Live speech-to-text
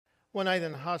One night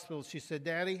in the hospital, she said,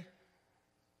 "Daddy,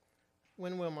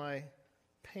 when will my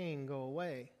pain go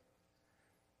away?"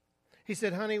 He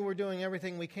said, "Honey, we're doing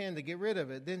everything we can to get rid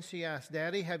of it." Then she asked,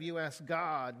 "Daddy, have you asked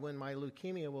God when my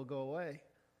leukemia will go away?"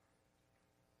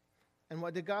 And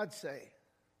what did God say?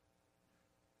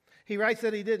 He writes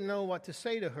that he didn't know what to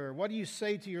say to her. What do you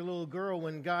say to your little girl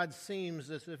when God seems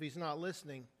as if he's not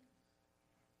listening?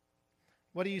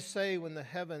 What do you say when the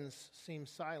heavens seem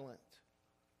silent?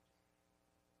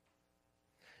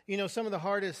 You know, some of the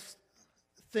hardest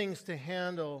things to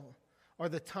handle are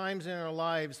the times in our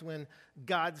lives when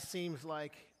God seems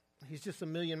like he's just a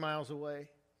million miles away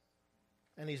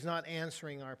and he's not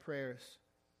answering our prayers.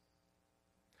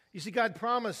 You see, God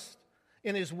promised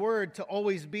in his word to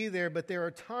always be there, but there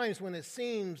are times when it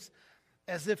seems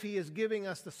as if he is giving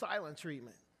us the silent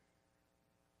treatment.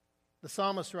 The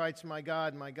psalmist writes, my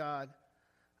God,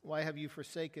 why have you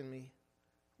forsaken me?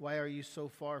 Why are you so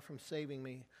far from saving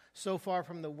me? So far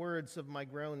from the words of my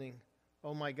groaning.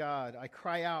 Oh my God, I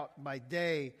cry out by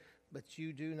day, but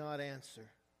you do not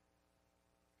answer.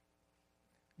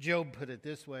 Job put it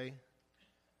this way: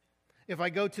 if I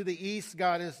go to the east,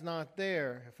 God is not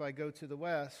there. If I go to the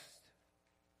west,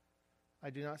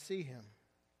 I do not see him.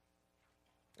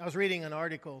 I was reading an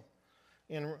article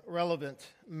in Relevant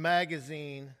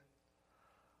magazine,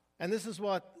 and this is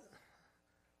what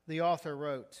the author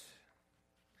wrote.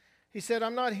 He said,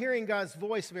 I'm not hearing God's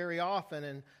voice very often,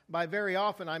 and by very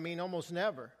often I mean almost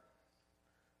never.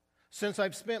 Since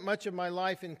I've spent much of my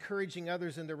life encouraging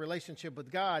others in their relationship with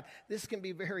God, this can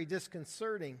be very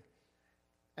disconcerting.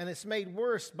 And it's made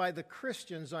worse by the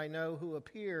Christians I know who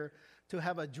appear to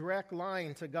have a direct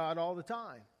line to God all the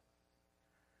time.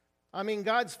 I mean,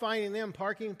 God's finding them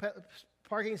parking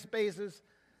spaces,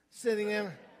 sending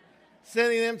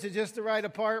them to just the right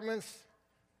apartments,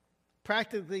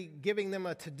 practically giving them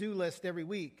a to-do list every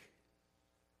week.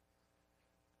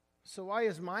 So why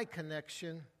is my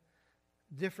connection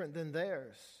different than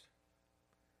theirs?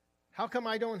 How come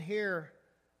I don't hear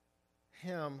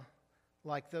him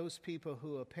like those people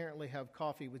who apparently have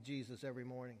coffee with Jesus every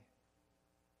morning?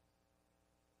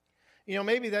 You know,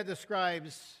 maybe that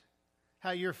describes how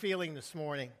you're feeling this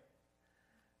morning.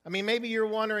 I mean, maybe you're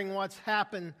wondering what's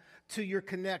happened to your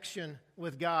connection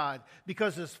with God,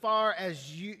 because as far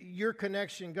as your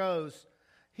connection goes,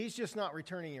 he's just not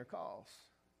returning your calls.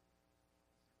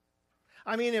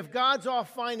 I mean, if God's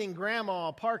off finding grandma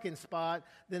a parking spot,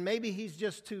 then maybe he's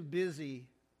just too busy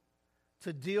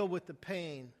to deal with the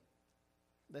pain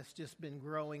that's just been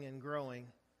growing and growing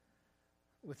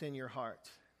within your heart.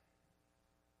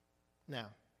 Now,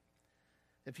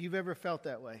 if you've ever felt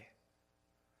that way,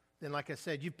 then like I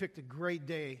said, you picked a great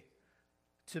day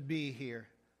to be here.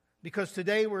 Because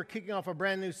today we're kicking off a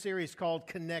brand new series called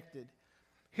Connected.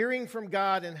 Hearing from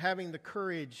God and having the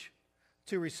courage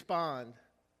to respond.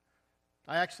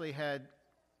 I actually had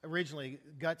originally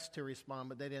guts to respond,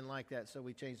 but they didn't like that, so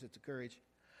we changed it to courage.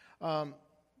 And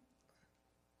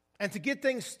to get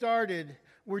things started,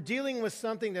 we're dealing with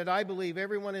something that I believe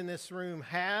everyone in this room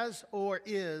has or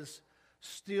is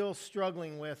still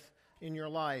struggling with in your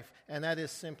life, and that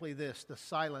is simply this: the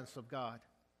silence of God.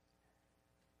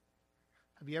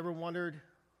 Have you ever wondered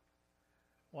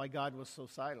why God was so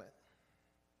silent?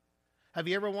 Have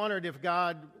you ever wondered if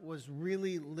God was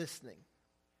really listening?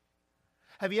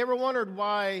 Have you ever wondered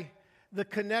why the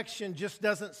connection just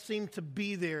doesn't seem to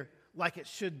be there like it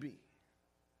should be?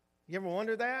 You ever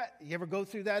wonder that? You ever go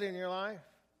through that in your life?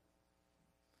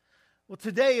 Well,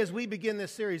 today as we begin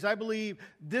this series, I believe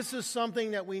this is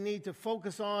something that we need to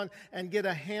focus on and get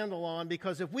a handle on,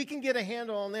 because if we can get a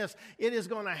handle on this, it is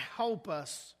going to help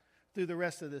us through the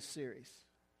rest of this series.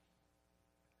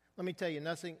 Let me tell you,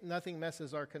 nothing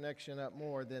messes our connection up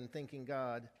more than thinking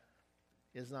God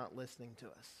is not listening to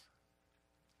us.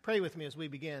 Pray with me as we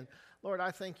begin. Lord,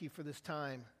 I thank you for this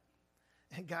time.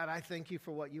 And God, I thank you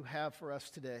for what you have for us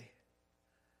today.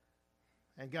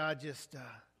 And God, just,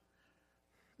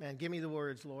 give me the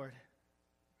words, Lord.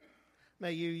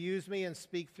 May you use me and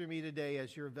speak through me today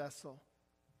as your vessel.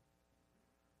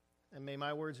 And may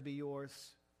my words be yours.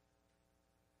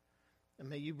 And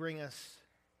may you bring us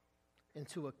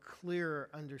into a clearer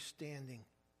understanding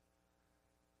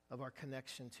of our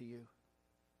connection to you.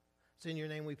 It's in your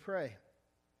name we pray.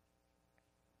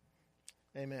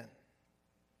 Amen.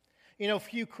 You know,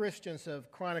 few Christians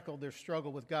have chronicled their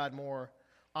struggle with God more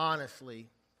honestly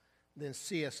than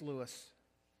C.S. Lewis.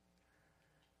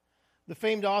 The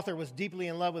famed author was deeply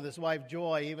in love with his wife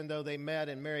Joy, even though they met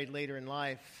and married later in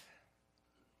life.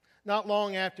 Not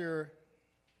long after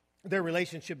their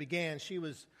relationship began, she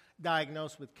was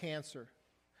diagnosed with cancer.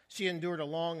 She endured a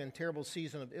long and terrible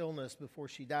season of illness before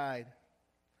she died.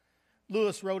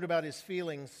 Lewis wrote about his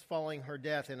feelings following her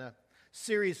death in a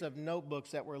series of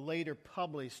notebooks that were later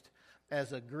published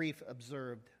as A Grief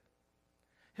Observed.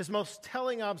 His most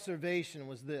telling observation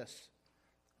was this: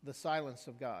 the silence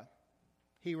of God.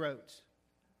 He wrote,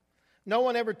 "No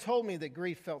one ever told me that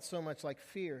grief felt so much like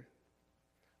fear.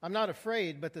 I'm not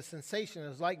afraid, but the sensation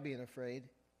is like being afraid.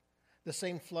 The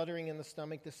same fluttering in the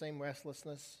stomach, the same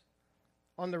restlessness.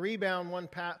 On the rebound, one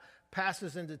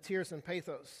passes into tears and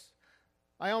pathos.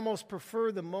 I almost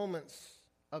prefer the moments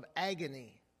of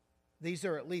agony. These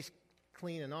are at least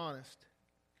clean and honest.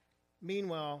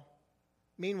 Meanwhile,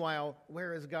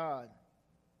 where is God?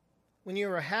 When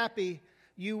you are happy,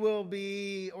 you will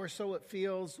be, or so it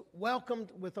feels, welcomed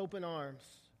with open arms.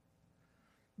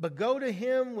 But go to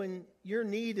Him when your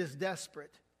need is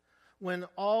desperate, when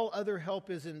all other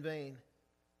help is in vain.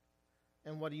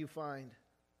 And what do you find?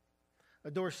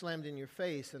 A door slammed in your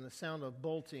face and the sound of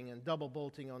bolting and double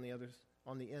bolting on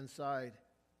the inside.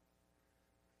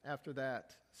 After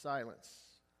that, silence."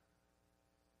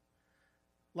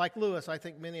 Like Lewis, I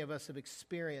think many of us have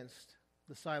experienced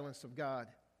the silence of God.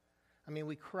 I mean,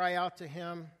 we cry out to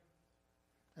Him,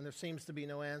 and there seems to be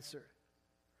no answer.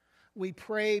 We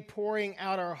pray, pouring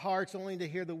out our hearts, only to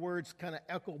hear the words kind of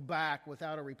echo back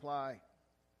without a reply.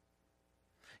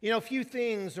 You know, few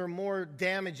things are more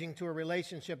damaging to a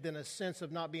relationship than a sense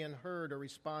of not being heard or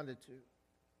responded to.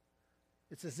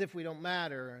 It's as if we don't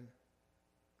matter and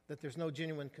that there's no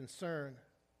genuine concern.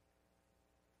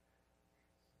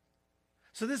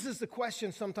 So this is the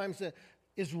question sometimes that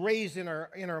is raised in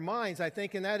our minds, I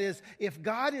think, and that is, if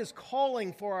God is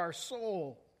calling for our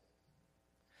soul,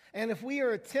 and if we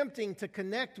are attempting to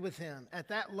connect with Him at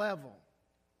that level,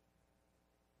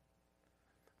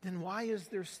 then why is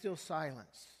there still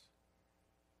silence?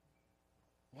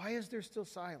 Why is there still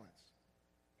silence?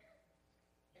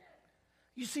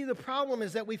 You see, the problem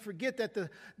is that we forget that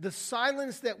the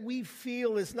silence that we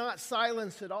feel is not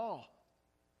silence at all.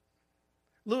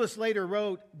 Lewis later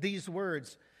wrote these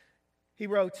words. He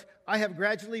wrote, "I have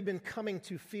gradually been coming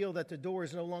to feel that the door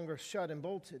is no longer shut and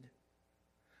bolted.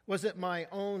 Was it my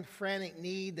own frantic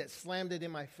need that slammed it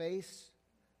in my face?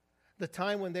 The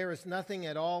time when there is nothing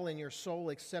at all in your soul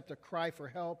except a cry for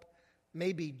help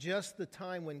may be just the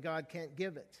time when God can't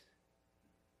give it.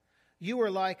 You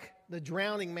are like the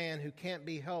drowning man who can't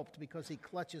be helped because he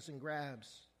clutches and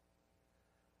grabs.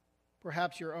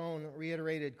 Perhaps your own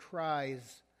reiterated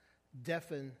cries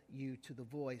deafen you to the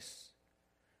voice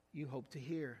you hope to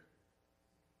hear."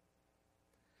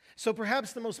 So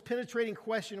perhaps the most penetrating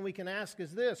question we can ask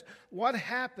is this: what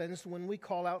happens when we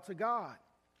call out to God?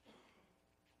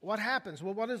 What happens?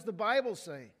 Well, what does the Bible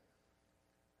say?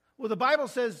 Well, the Bible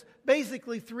says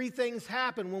basically three things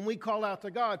happen when we call out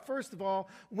to God. First of all,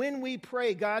 when we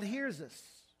pray, God hears us.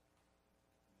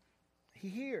 He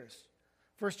hears.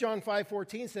 1 John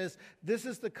 5:14 says, "This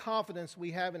is the confidence we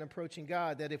have in approaching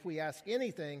God, that if we ask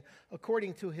anything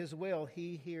according to His will,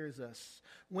 He hears us."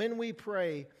 When we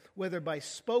pray, whether by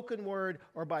spoken word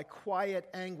or by quiet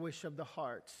anguish of the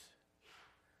heart,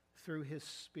 through His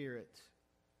Spirit,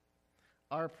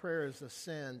 our prayers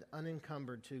ascend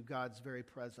unencumbered to God's very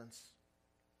presence.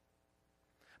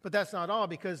 But that's not all,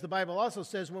 because the Bible also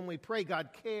says when we pray,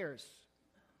 God cares.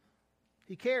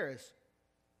 He cares.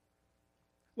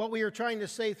 What we are trying to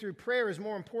say through prayer is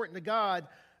more important to God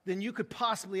than you could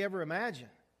possibly ever imagine.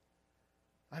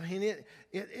 I mean,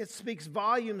 it speaks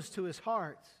volumes to His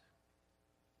heart.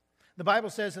 The Bible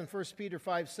says in 1 Peter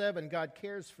 5:7, God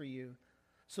cares for you,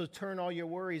 so turn all your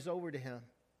worries over to Him.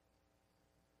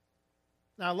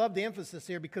 Now, I love the emphasis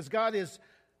here, because God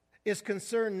is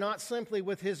concerned not simply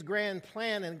with His grand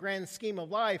plan and grand scheme of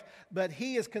life, but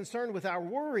He is concerned with our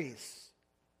worries.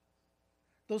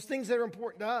 Those things that are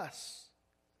important to us.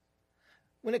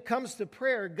 When it comes to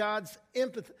prayer, God's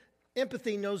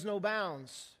empathy knows no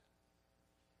bounds.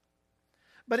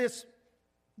 But it's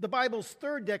the Bible's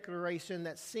third declaration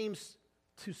that seems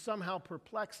to somehow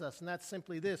perplex us, and that's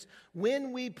simply this: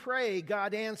 when we pray,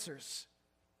 God answers.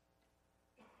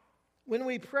 When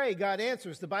we pray, God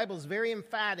answers. The Bible is very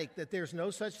emphatic that there's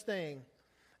no such thing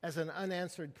as an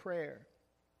unanswered prayer.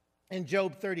 In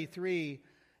Job 33,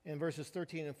 in verses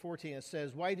 13 and 14, it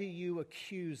says, "Why do you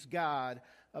accuse God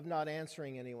of not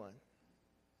answering anyone?"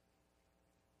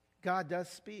 God does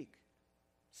speak,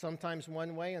 sometimes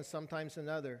one way and sometimes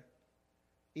another,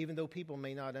 even though people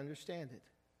may not understand it.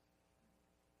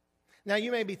 Now,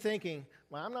 you may be thinking,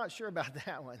 well, I'm not sure about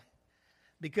that one.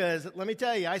 Because let me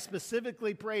tell you, I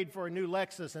specifically prayed for a new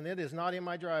Lexus, and it is not in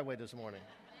my driveway this morning.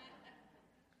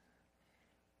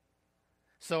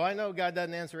 So I know God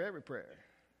doesn't answer every prayer.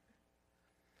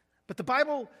 But the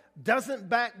Bible doesn't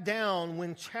back down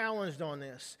when challenged on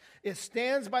this. It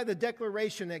stands by the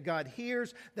declaration that God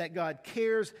hears, that God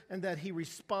cares, and that He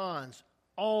responds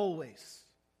always.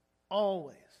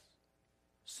 Always.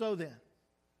 So then,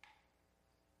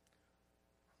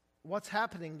 what's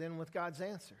happening then with God's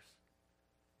answers?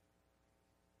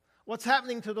 What's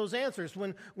happening to those answers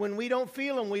when we don't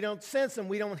feel them, we don't sense them,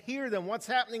 we don't hear them? What's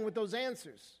happening with those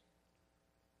answers?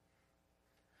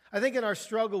 I think in our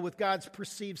struggle with God's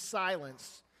perceived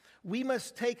silence, we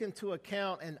must take into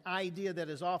account an idea that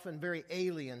is often very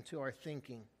alien to our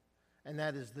thinking, and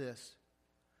that is this.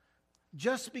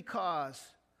 Just because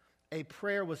a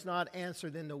prayer was not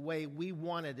answered in the way we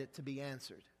wanted it to be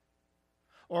answered,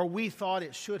 or we thought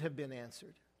it should have been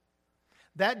answered,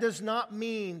 that does not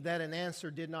mean that an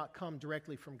answer did not come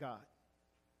directly from God.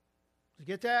 Did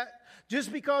you get that?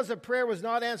 Just because a prayer was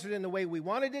not answered in the way we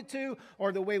wanted it to,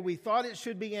 or the way we thought it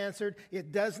should be answered,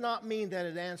 it does not mean that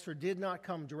an answer did not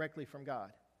come directly from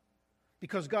God.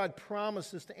 Because God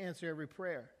promises to answer every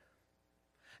prayer.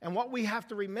 And what we have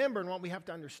to remember and what we have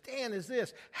to understand is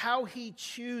this: how He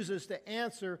chooses to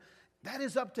answer, that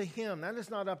is up to Him. That is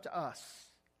not up to us.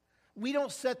 We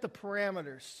don't set the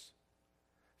parameters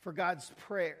for God's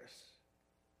prayers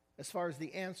as far as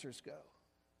the answers go.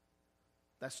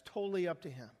 That's totally up to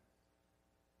Him.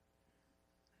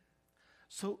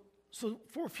 So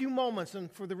for a few moments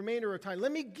and for the remainder of time,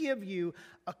 let me give you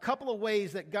a couple of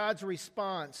ways that God's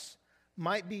response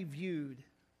might be viewed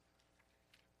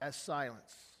as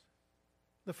silence.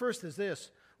 The first is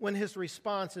this: when His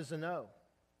response is a no.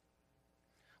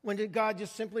 When did God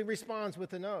just simply responds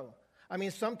with a no? I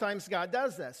mean, sometimes God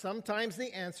does that. Sometimes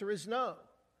the answer is no.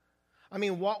 I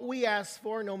mean, what we ask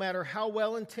for, no matter how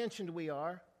well-intentioned we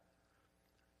are,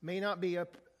 may not be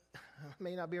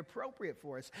appropriate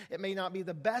for us. It may not be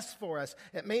the best for us.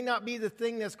 It may not be the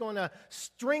thing that's going to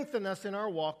strengthen us in our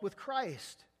walk with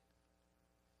Christ.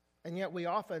 And yet we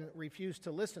often refuse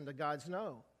to listen to God's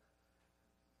no,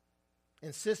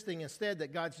 insisting instead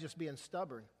that God's just being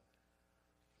stubborn,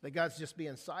 that God's just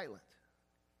being silent.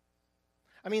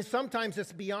 I mean, sometimes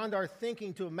it's beyond our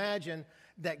thinking to imagine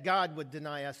that God would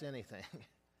deny us anything.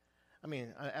 I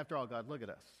mean, after all, God, look at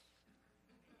us.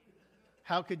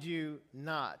 How could you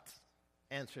not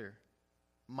answer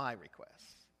my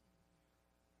requests?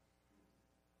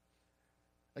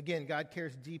 Again, God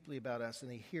cares deeply about us,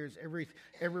 and He hears every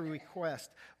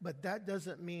request, but that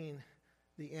doesn't mean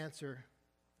the answer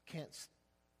can't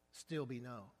still be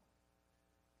no.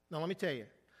 Now, let me tell you,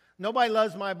 nobody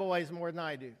loves my boys more than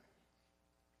I do.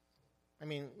 I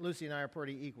mean, Lucy and I are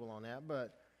pretty equal on that,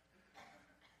 but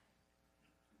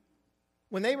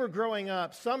when they were growing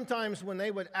up, sometimes when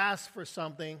they would ask for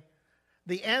something,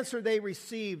 the answer they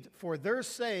received for their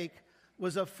sake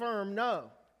was a firm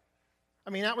no. I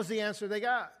mean, that was the answer they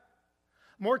got.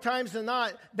 More times than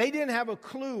not, they didn't have a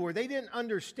clue or they didn't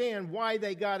understand why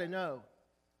they got a no.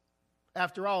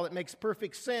 After all, it makes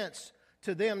perfect sense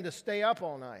to them to stay up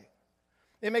all night.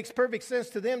 It makes perfect sense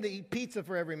to them to eat pizza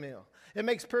for every meal. It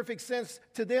makes perfect sense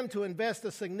to them to invest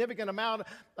a significant amount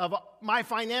of my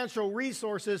financial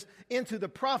resources into the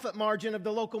profit margin of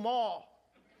the local mall,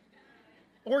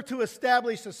 or to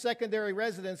establish a secondary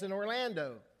residence in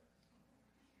Orlando.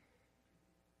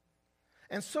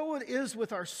 And so it is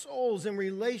with our souls in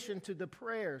relation to the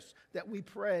prayers that we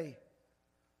pray.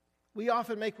 We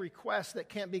often make requests that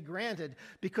can't be granted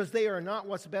because they are not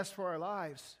what's best for our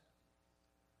lives.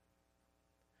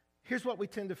 Here's what we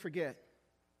tend to forget.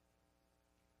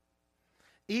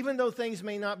 Even though things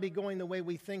may not be going the way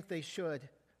we think they should,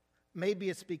 maybe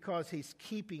it's because He's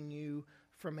keeping you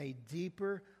from a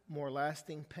deeper, more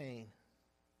lasting pain.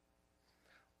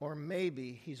 Or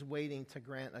maybe He's waiting to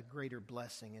grant a greater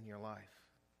blessing in your life.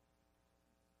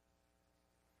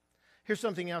 Here's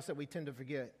something else that we tend to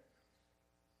forget.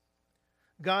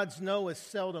 God's no is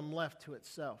seldom left to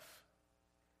itself.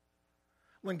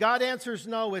 When God answers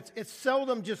no, it's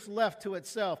seldom just left to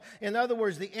itself. In other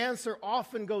words, the answer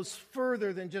often goes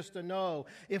further than just a no.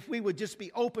 If we would just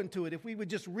be open to it, if we would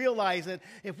just realize it,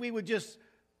 if we would just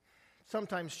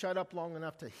sometimes shut up long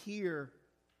enough to hear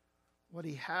what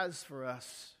He has for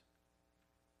us.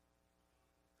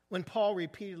 When Paul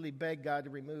repeatedly begged God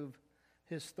to remove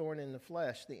his thorn in the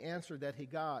flesh, the answer that he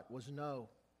got was no.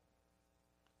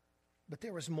 But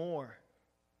there was more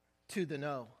to the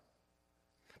no.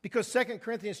 Because 2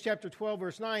 Corinthians chapter 12,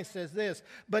 verse 9 says this,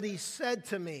 "But He said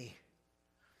to me,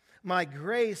 my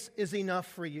grace is enough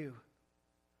for you.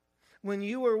 When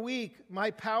you are weak, my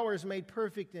power is made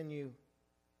perfect in you.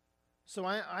 So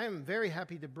I am very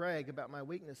happy to brag about my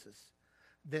weaknesses.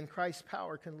 Then Christ's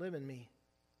power can live in me."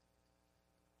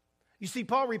 You see,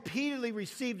 Paul repeatedly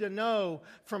received a no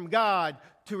from God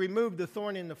to remove the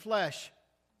thorn in the flesh.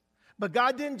 But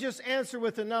God didn't just answer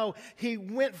with a no. He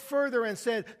went further and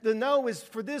said, the no is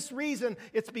for this reason.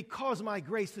 It's because my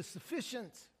grace is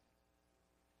sufficient.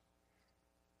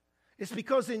 It's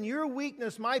because in your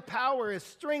weakness, my power is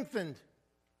strengthened.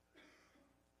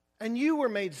 And you were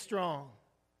made strong.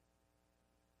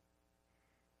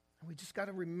 And we just got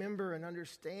to remember and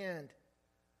understand.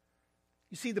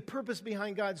 You see, the purpose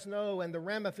behind God's no and the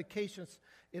ramifications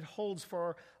it holds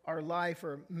for our life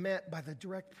are met by the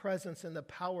direct presence and the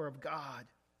power of God.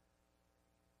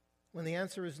 When the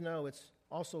answer is no, it's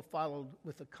also followed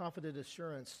with a confident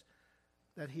assurance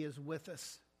that He is with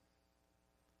us,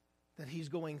 that He's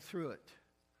going through it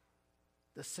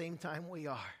the same time we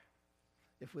are,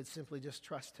 if we'd simply just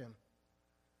trust Him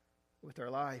with our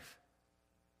life.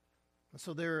 And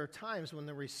so there are times when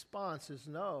the response is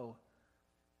no,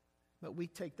 but we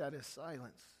take that as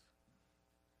silence.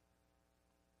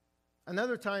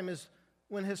 Another time is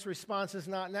when His response is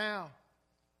not now.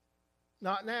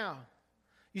 Not now.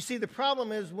 You see, the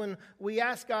problem is when we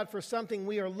ask God for something,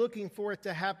 we are looking for it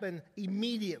to happen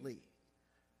immediately.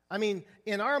 I mean,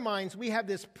 in our minds, we have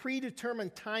this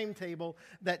predetermined timetable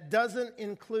that doesn't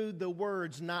include the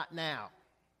words not now.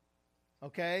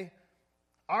 Okay?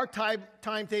 Our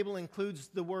timetable includes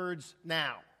the words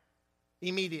now,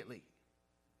 immediately,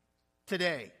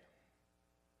 today,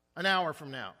 an hour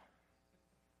from now,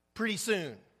 pretty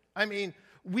soon. I mean,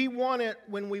 we want it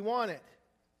when we want it.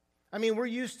 I mean, we're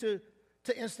used to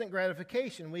instant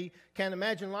gratification. We can't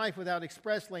imagine life without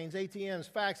express lanes,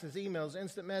 ATMs, faxes, emails,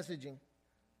 instant messaging,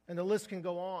 and the list can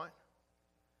go on.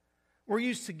 We're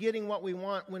used to getting what we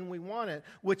want when we want it,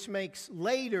 which makes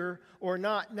later or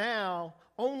not now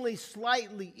only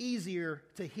slightly easier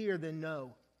to hear than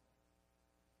no.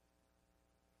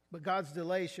 But God's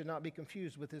delay should not be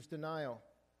confused with His denial,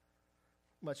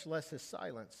 much less His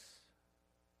silence.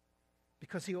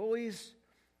 Because He always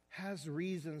has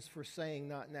reasons for saying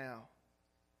not now.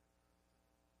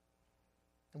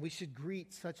 And we should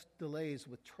greet such delays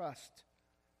with trust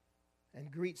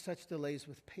and greet such delays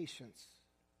with patience.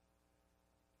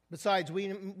 Besides, we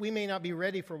may not be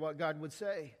ready for what God would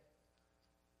say.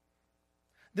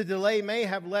 The delay may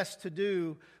have less to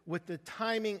do with the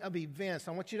timing of events.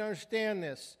 I want you to understand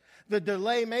this. The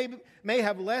delay may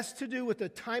have less to do with the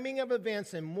timing of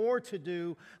events and more to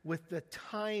do with the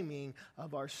timing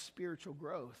of our spiritual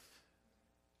growth.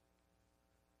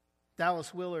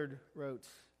 Dallas Willard wrote,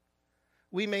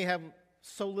 "We may have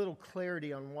so little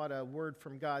clarity on what a word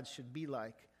from God should be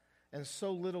like, and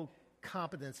so little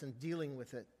competence in dealing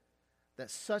with it, that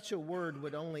such a word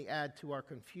would only add to our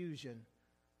confusion,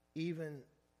 even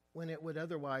when it would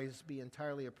otherwise be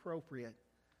entirely appropriate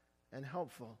and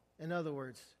helpful." In other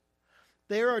words,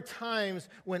 there are times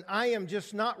when I am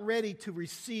just not ready to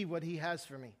receive what He has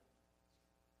for me.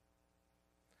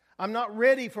 I'm not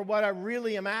ready for what I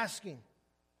really am asking.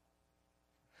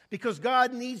 Because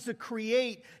God needs to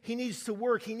create, He needs to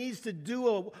work, He needs to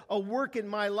do a work in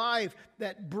my life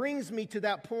that brings me to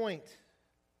that point.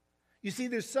 You see,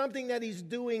 there's something that He's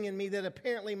doing in me that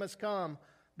apparently must come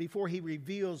before He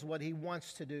reveals what He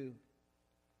wants to do.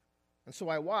 And so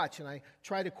I watch and I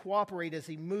try to cooperate as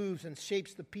He moves and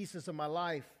shapes the pieces of my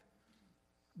life,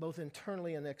 both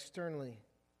internally and externally.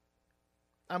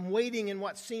 I'm waiting in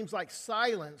what seems like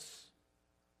silence,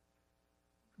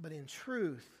 but in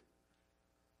truth,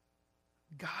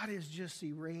 God is just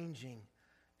arranging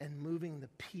and moving the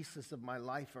pieces of my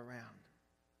life around.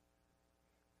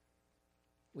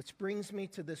 Which brings me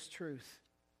to this truth,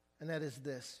 and that is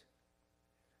this.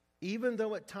 Even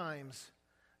though at times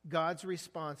God's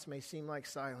response may seem like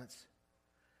silence,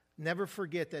 never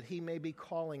forget that He may be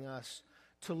calling us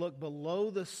to look below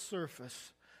the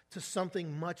surface to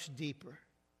something much deeper.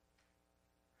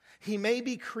 He may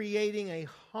be creating a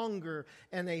hunger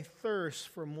and a thirst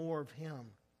for more of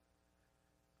Him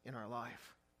in our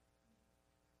life.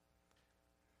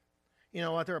 You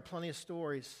know what? There are plenty of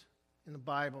stories in the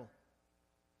Bible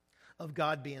of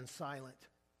God being silent.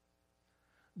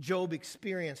 Job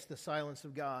experienced the silence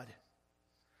of God.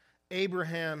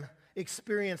 Abraham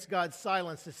experienced God's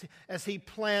silence as he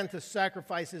planned to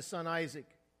sacrifice his son Isaac.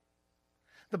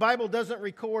 The Bible doesn't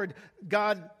record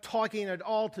God talking at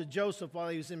all to Joseph while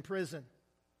he was in prison,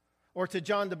 or to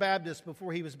John the Baptist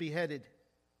before he was beheaded.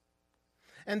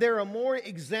 And there are more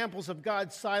examples of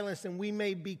God's silence than we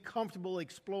may be comfortable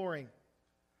exploring.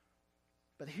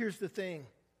 But here's the thing.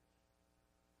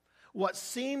 What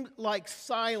seemed like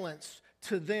silence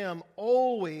to them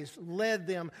always led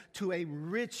them to a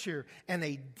richer and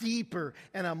a deeper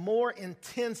and a more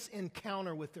intense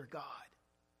encounter with their God.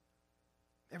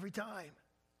 Every time.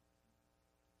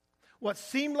 What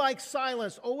seemed like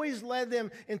silence always led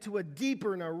them into a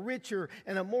deeper and a richer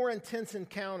and a more intense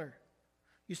encounter.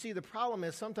 You see, the problem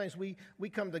is sometimes we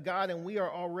come to God and we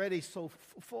are already so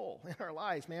full in our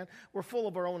lives, man. We're full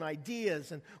of our own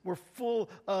ideas, and we're full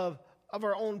of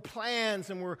our own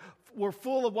plans, and we're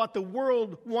full of what the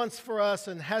world wants for us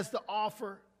and has to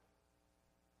offer.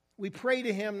 We pray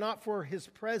to Him not for His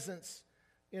presence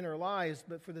in our lives,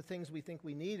 but for the things we think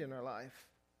we need in our life.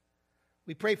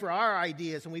 We pray for our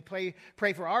ideas, and we pray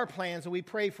for our plans, and we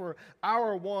pray for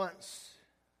our wants.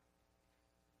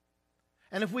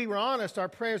 And if we were honest, our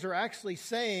prayers are actually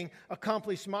saying,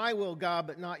 accomplish my will, God,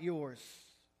 but not yours.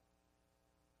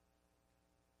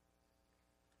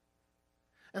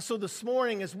 And so this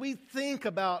morning, as we think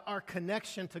about our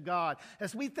connection to God,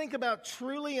 as we think about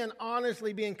truly and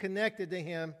honestly being connected to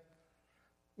Him,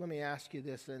 let me ask you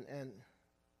this, and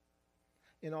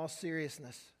in all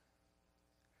seriousness,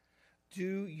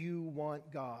 do you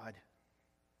want God?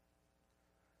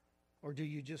 Or do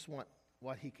you just want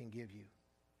what He can give you?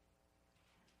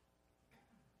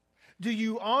 Do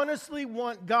you honestly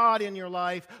want God in your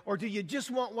life, or do you just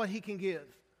want what He can give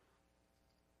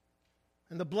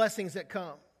and the blessings that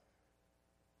come?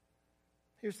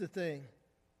 Here's the thing.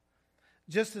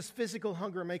 Just as physical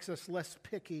hunger makes us less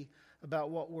picky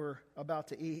about what we're about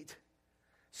to eat,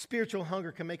 spiritual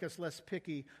hunger can make us less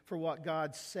picky for what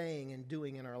God's saying and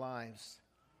doing in our lives.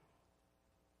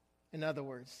 In other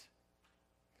words,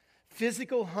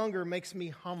 physical hunger makes me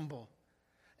humble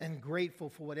and grateful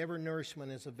for whatever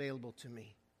nourishment is available to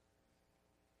me.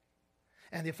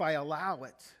 And if I allow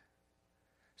it,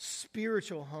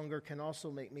 spiritual hunger can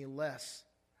also make me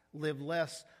live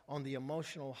less on the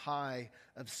emotional high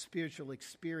of spiritual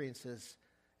experiences,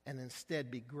 and instead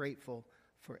be grateful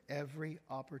for every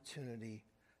opportunity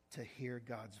to hear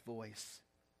God's voice,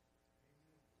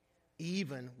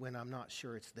 even when I'm not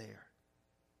sure it's there.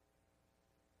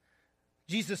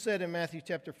 Jesus said in Matthew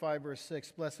chapter 5, verse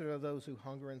 6, "Blessed are those who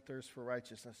hunger and thirst for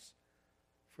righteousness,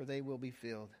 for they will be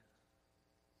filled."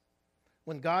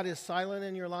 When God is silent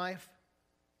in your life,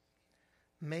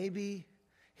 maybe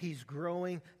He's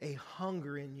growing a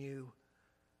hunger in you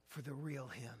for the real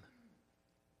Him,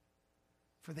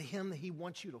 for the Him that He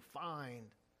wants you to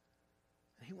find,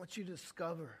 and He wants you to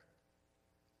discover.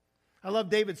 I love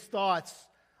David's thoughts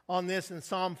on this in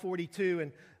Psalm 42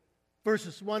 and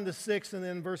verses 1 to 6 and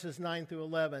then verses 9 through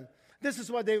 11. This is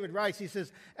what David writes. He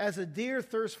says, "As a deer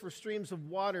thirsts for streams of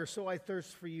water, so I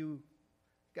thirst for you,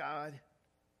 God.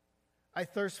 I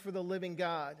thirst for the living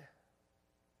God.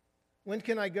 When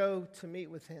can I go to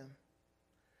meet with Him?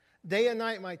 Day and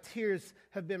night my tears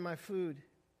have been my food.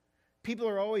 People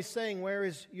are always saying, 'Where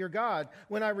is your God?'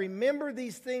 When I remember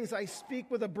these things, I speak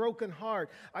with a broken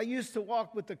heart. I used to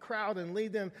walk with the crowd and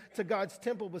lead them to God's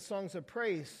temple with songs of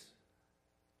praise.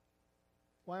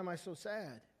 Why am I so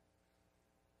sad?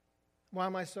 Why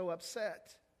am I so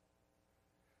upset?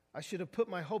 I should have put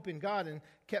my hope in God and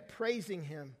kept praising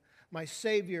Him, my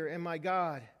Savior and my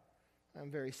God.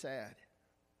 I'm very sad."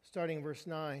 Starting in verse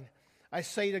 9, "I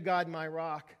say to God, my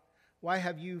rock, why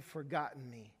have you forgotten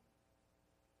me?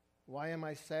 Why am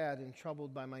I sad and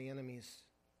troubled by my enemies?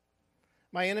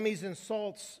 My enemies'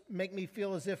 insults make me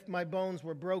feel as if my bones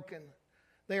were broken.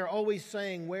 They are always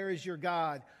saying, 'Where is your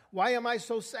God?' Why am I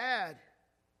so sad?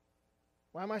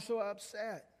 Why am I so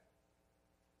upset?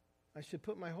 I should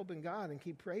put my hope in God and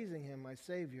keep praising Him, my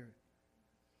Savior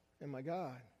and my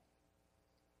God."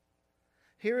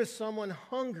 Here is someone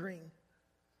hungering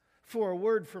for a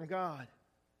word from God.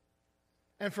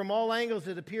 And from all angles,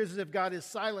 it appears as if God is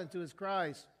silent to his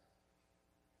cries.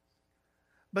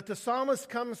 But the psalmist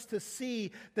comes to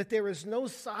see that there is no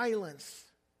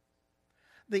silence.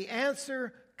 The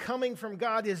answer coming from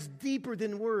God is deeper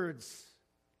than words.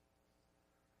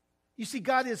 You see,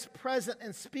 God is present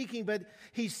and speaking, but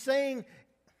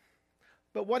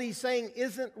what He's saying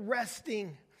isn't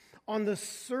resting on the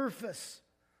surface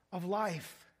of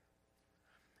life.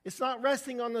 It's not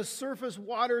resting on the surface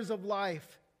waters of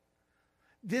life.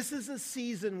 This is a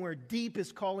season where deep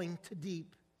is calling to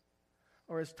deep.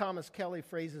 Or as Thomas Kelly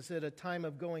phrases it, a time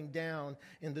of going down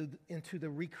into the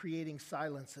recreating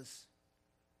silences.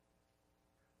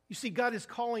 You see, God is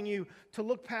calling you to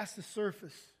look past the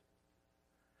surface.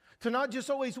 To not just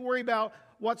always worry about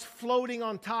what's floating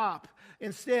on top.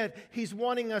 Instead, He's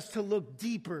wanting us to look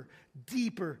deeper,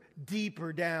 deeper,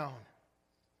 deeper down.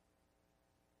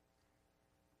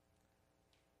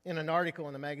 In an article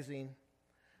in a magazine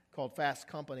called Fast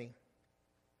Company,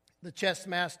 the chess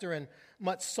master and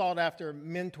much sought-after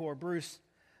mentor Bruce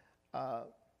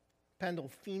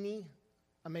Pandolfini,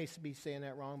 I may be saying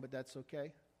that wrong, but that's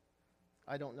okay.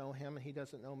 I don't know him, and he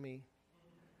doesn't know me.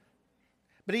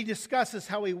 But he discusses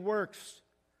how he works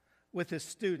with his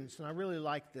students, and I really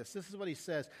like this. This is what he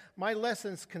says. My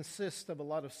lessons consist of a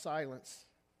lot of silence.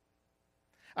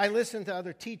 I listen to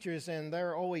other teachers, and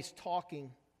they're always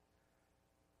talking.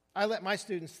 I let my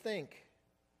students think.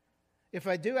 If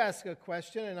I do ask a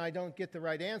question and I don't get the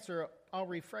right answer, I'll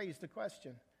rephrase the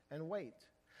question and wait.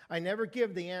 I never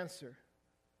give the answer.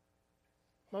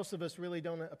 Most of us really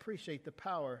don't appreciate the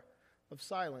power of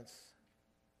silence.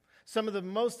 Some of the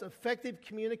most effective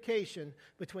communication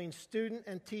between student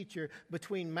and teacher,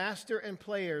 between master and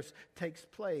players, takes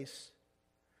place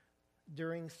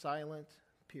during silent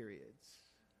periods.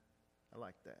 I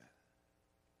like that.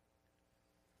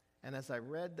 And as I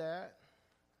read that,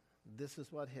 this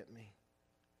is what hit me.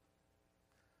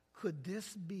 Could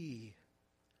this be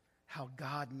how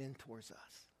God mentors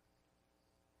us?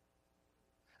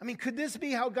 I mean, could this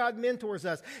be how God mentors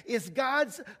us? Is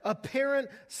God's apparent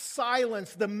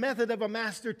silence the method of a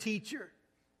master teacher?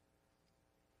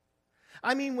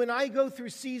 I mean, when I go through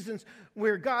seasons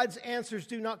where God's answers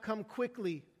do not come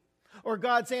quickly, or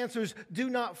God's answers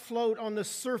do not float on the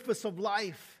surface of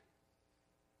life,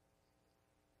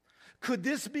 could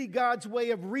this be God's way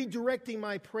of redirecting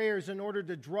my prayers in order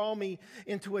to draw me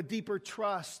into a deeper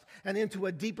trust and into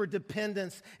a deeper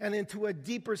dependence and into a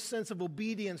deeper sense of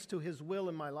obedience to His will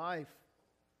in my life?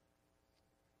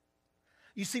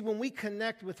 You see, when we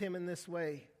connect with Him in this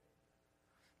way,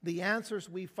 the answers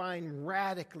we find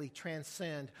radically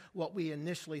transcend what we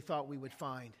initially thought we would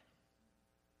find.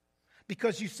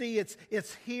 Because you see,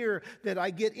 it's here that I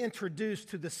get introduced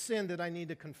to the sin that I need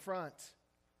to confront.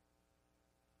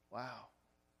 Wow.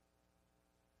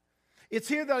 It's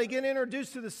here that I get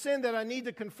introduced to the sin that I need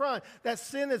to confront, that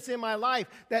sin that's in my life,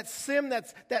 that sin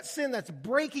that's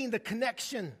breaking the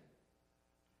connection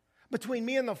between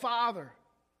me and the Father.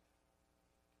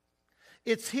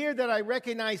 It's here that I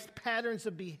recognize patterns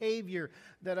of behavior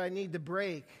that I need to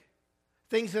break.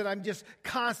 Things that I'm just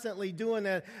constantly doing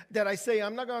that I say,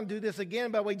 I'm not going to do this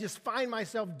again, but I just find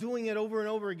myself doing it over and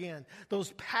over again.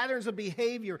 Those patterns of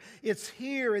behavior, it's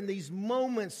here in these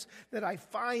moments that I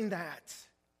find that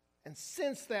and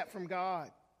sense that from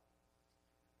God.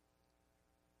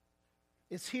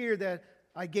 It's here that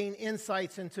I gain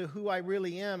insights into who I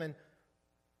really am and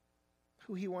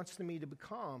who He wants me to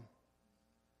become.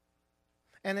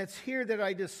 And it's here that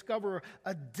I discover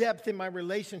a depth in my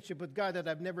relationship with God that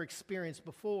I've never experienced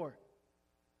before.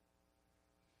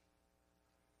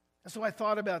 And so I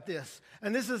thought about this.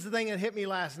 And this is the thing that hit me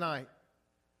last night.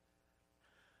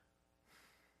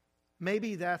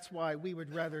 Maybe that's why we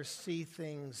would rather see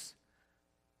things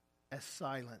as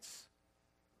silence.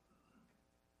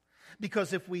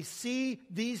 Because if we see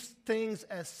these things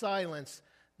as silence,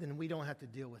 then we don't have to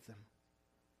deal with them.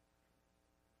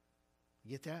 You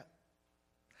get that?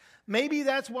 Maybe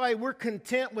that's why we're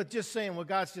content with just saying, well,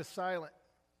 God's just silent.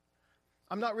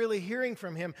 I'm not really hearing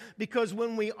from Him. Because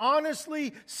when we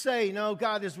honestly say, no,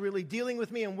 God is really dealing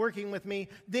with me and working with me,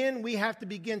 then we have to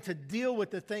begin to deal with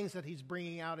the things that He's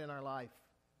bringing out in our life.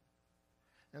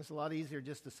 And it's a lot easier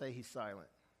just to say He's silent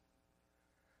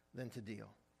than to deal.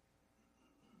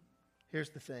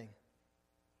 Here's the thing.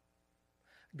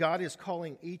 God is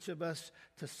calling each of us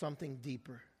to something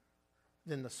deeper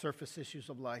than the surface issues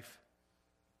of life.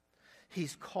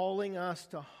 He's calling us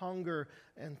to hunger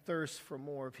and thirst for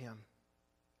more of Him.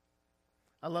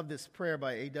 I love this prayer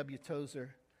by A.W.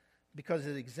 Tozer because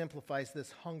it exemplifies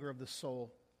this hunger of the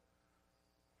soul.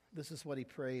 This is what he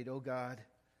prayed. "O God,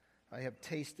 I have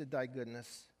tasted Thy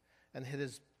goodness, and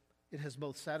it has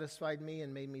both satisfied me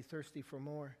and made me thirsty for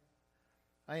more.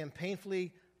 I am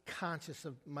painfully conscious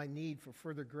of my need for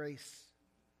further grace.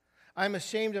 I am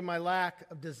ashamed of my lack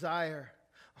of desire.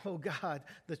 Oh God,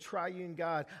 the triune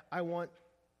God, I want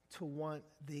to want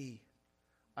Thee.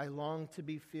 I long to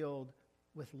be filled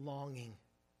with longing.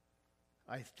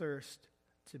 I thirst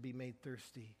to be made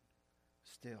thirsty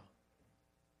still."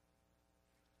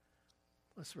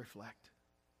 Let's reflect.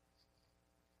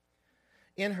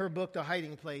 In her book, The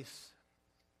Hiding Place,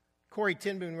 Corrie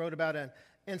ten Boom wrote about an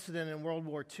incident in World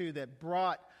War II that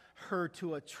brought her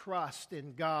to a trust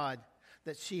in God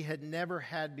that she had never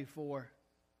had before.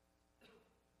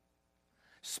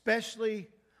 Especially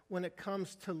when it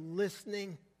comes to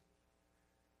listening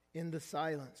in the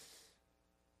silence.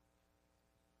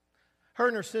 Her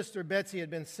and her sister Betsy had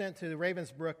been sent to the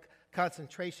Ravensbrück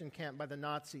concentration camp by the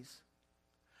Nazis.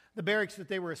 The barracks that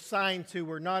they were assigned to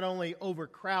were not only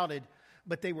overcrowded,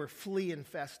 but they were flea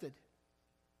infested.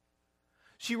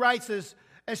 She writes as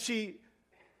she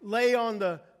lay on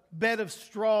the bed of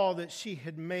straw that she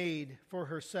had made for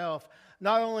herself,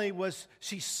 not only was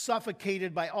she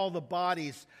suffocated by all the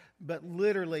bodies, but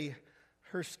literally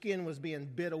her skin was being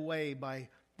bit away by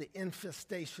the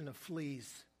infestation of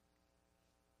fleas.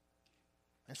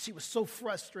 And she was so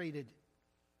frustrated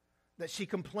that she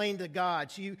complained to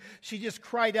God. She just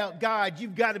cried out, God,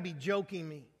 you've got to be joking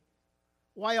me.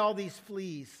 Why all these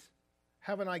fleas?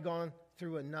 Haven't I gone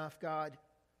through enough, God?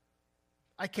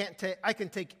 I can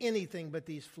take anything but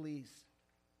these fleas.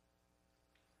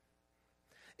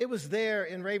 It was there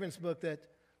in Ravensbook that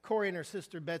Corey and her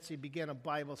sister Betsy began a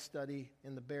Bible study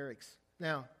in the barracks.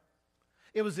 Now,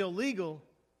 it was illegal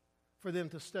for them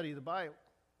to study the Bible,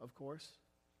 of course.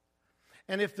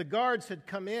 And if the guards had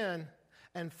come in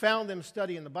and found them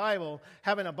studying the Bible,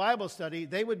 having a Bible study,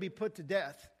 they would be put to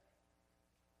death.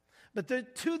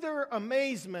 But to their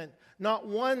amazement, not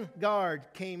one guard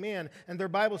came in, and their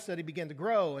Bible study began to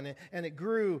grow, and it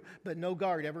grew, but no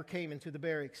guard ever came into the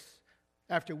barracks.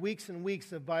 After weeks and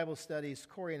weeks of Bible studies,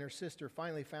 Corey and her sister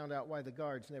finally found out why the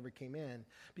guards never came in,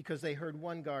 because they heard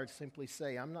one guard simply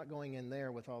say, I'm not going in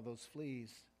there with all those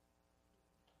fleas.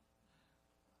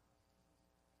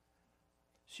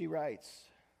 She writes,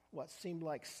 what seemed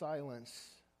like silence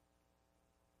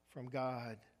from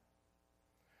God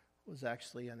was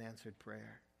actually an answered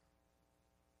prayer.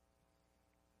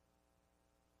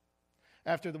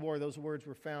 After the war, these words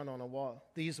were found on a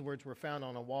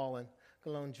wall in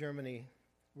Cologne, Germany,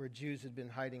 where Jews had been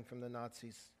hiding from the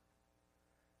Nazis.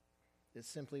 It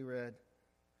simply read,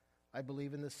 I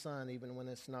believe in the sun even when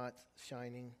it's not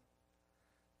shining.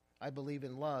 I believe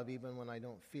in love even when I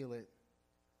don't feel it.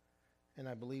 And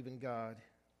I believe in God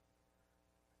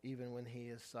even when He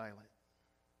is silent.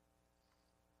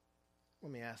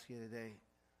 Let me ask you today,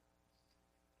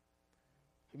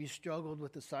 have you struggled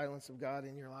with the silence of God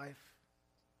in your life?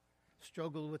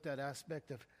 Struggled with that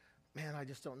aspect of, man, I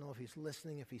just don't know if He's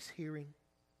listening, if He's hearing?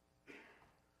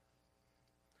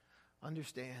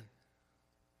 Understand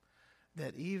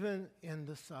that even in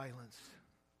the silence,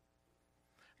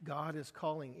 God is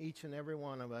calling each and every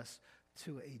one of us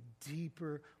to a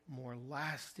deeper, more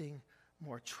lasting,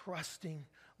 more trusting,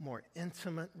 more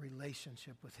intimate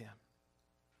relationship with Him.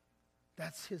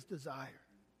 That's His desire.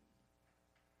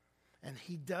 And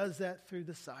He does that through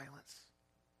the silence,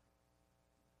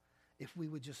 if we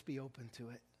would just be open to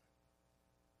it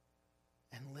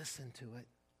and listen to it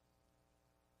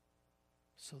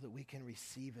so that we can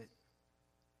receive it.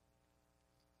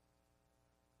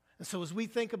 And so as we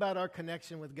think about our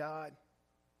connection with God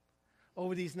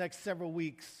over these next several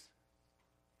weeks,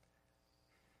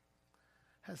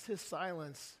 has His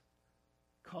silence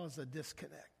caused a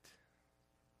disconnect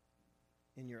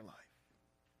in your life?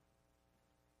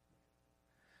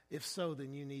 If so,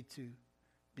 then you need to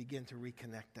begin to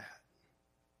reconnect that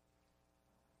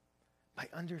by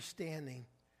understanding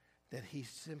that He's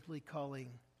simply calling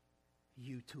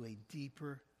you to a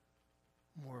deeper,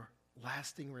 more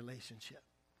lasting relationship.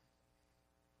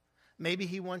 Maybe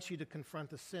He wants you to confront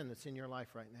the sin that's in your life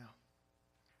right now,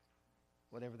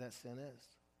 whatever that sin is.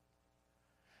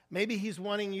 Maybe He's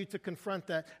wanting you to confront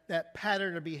that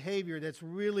pattern of behavior that's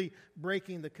really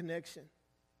breaking the connection.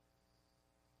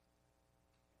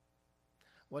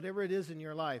 Whatever it is in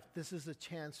your life, this is a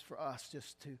chance for us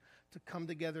just to come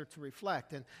together to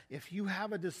reflect. And if you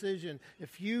have a decision,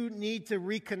 if you need to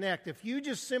reconnect, if you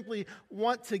just simply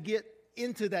want to get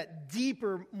into that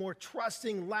deeper, more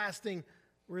trusting, lasting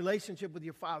relationship with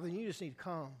your Father, then you just need to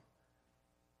come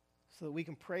so that we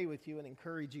can pray with you and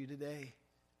encourage you today.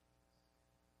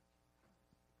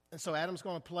 And so Adam's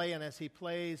going to play, and as he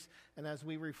plays and as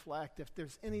we reflect, if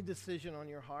there's any decision on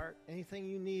your heart, anything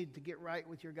you need to get right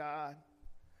with your God,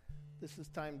 this is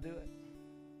time to do it.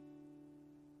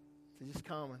 So just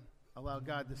come and allow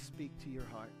God to speak to your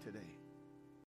heart today.